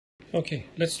Okay,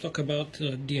 let's talk about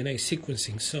DNA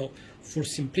sequencing. So, for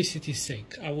simplicity's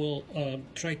sake, I will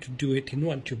try to do it in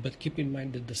one tube, but keep in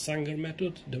mind that the Sanger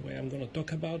method, the way I'm going to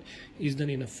talk about, is done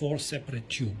in 4 separate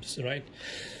tubes, right?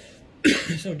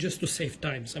 So just to save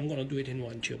time, I'm going to do it in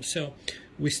one tube. So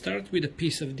we start with a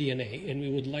piece of DNA, and we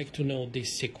would like to know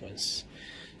this sequence.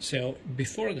 So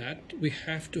before that, we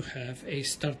have to have a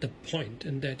startup point,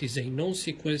 and that is a known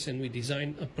sequence, and we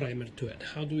design a primer to it.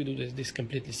 How do we do this? This is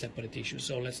completely separate issue,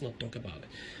 so let's not talk about it.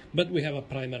 But we have a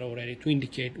primer already to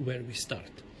indicate where we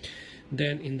start.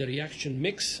 Then in the reaction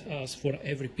mix, as for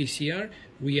every PCR,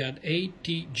 we add A,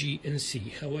 T, G, and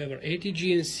C. However, A, T,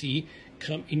 G, and C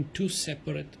come in 2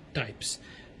 separate types.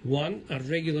 One are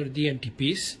regular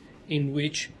DNTPs, in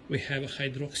which we have a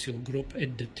hydroxyl group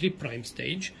at the 3'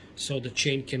 stage, so the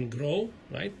chain can grow,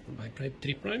 right, by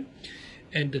 3'.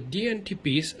 And the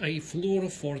DNTPs are a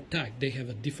fluorophore tag. They have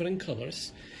a different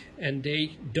colors, and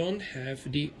they don't have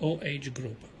the OH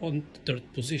group on 3rd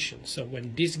position. So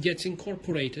when this gets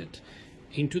incorporated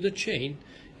into the chain,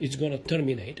 it's going to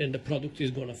terminate, and the product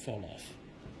is going to fall off.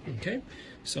 Okay,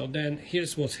 so then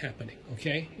here's what's happening.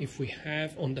 Okay, if we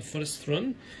have on the first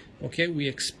run, okay, we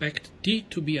expect T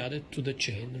to be added to the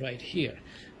chain right here,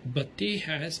 but T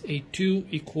has a 2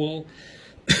 equal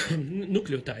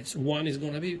nucleotides. One is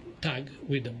going to be tagged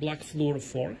with a black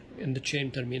fluorophore in the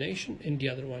chain termination, and the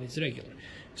other one is regular.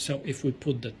 So if we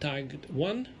put the tagged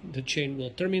one, the chain will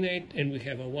terminate, and we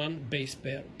have a 1 base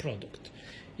pair product.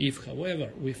 If,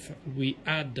 however, we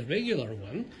add the regular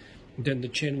one, then the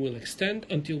chain will extend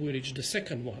until we reach the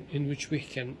second one, in which we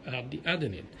can add the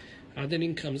adenine.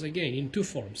 Adenine comes again in 2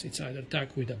 forms. It's either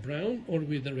tagged with a brown or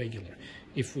with a regular.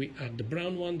 If we add the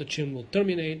brown one, the chain will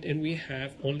terminate, and we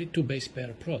have only 2 base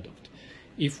pair product.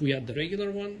 If we add the regular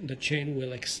one, the chain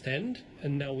will extend,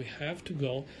 and now we have to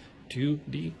go to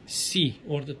the C,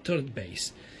 or the 3rd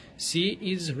base. C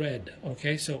is red,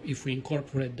 okay, so if we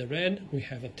incorporate the red, we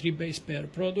have a 3 base pair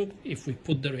product. If we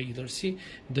put the regular C,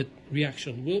 the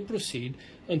reaction will proceed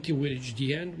until we reach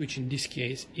the end, which in this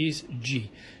case is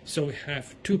G. So we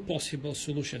have 2 possible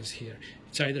solutions here.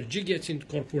 It's either G gets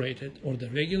incorporated or the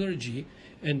regular G,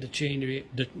 and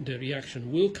the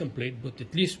reaction will complete, but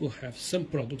at least we'll have some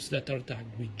products that are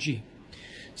tagged with G.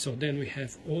 So then we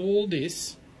have all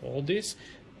this,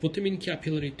 put them in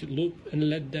capillary loop and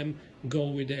let them go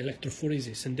with the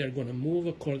electrophoresis, and they're going to move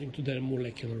according to their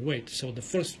molecular weight. So the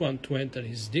first one to enter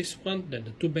is this one, then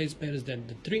the 2 base pairs, then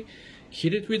the 3.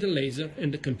 Hit it with a laser,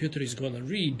 and the computer is going to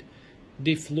read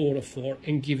the fluorophore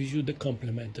and gives you the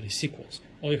complementary sequence.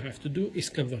 All you have to do is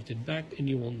convert it back, and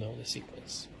you will know the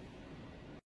sequence.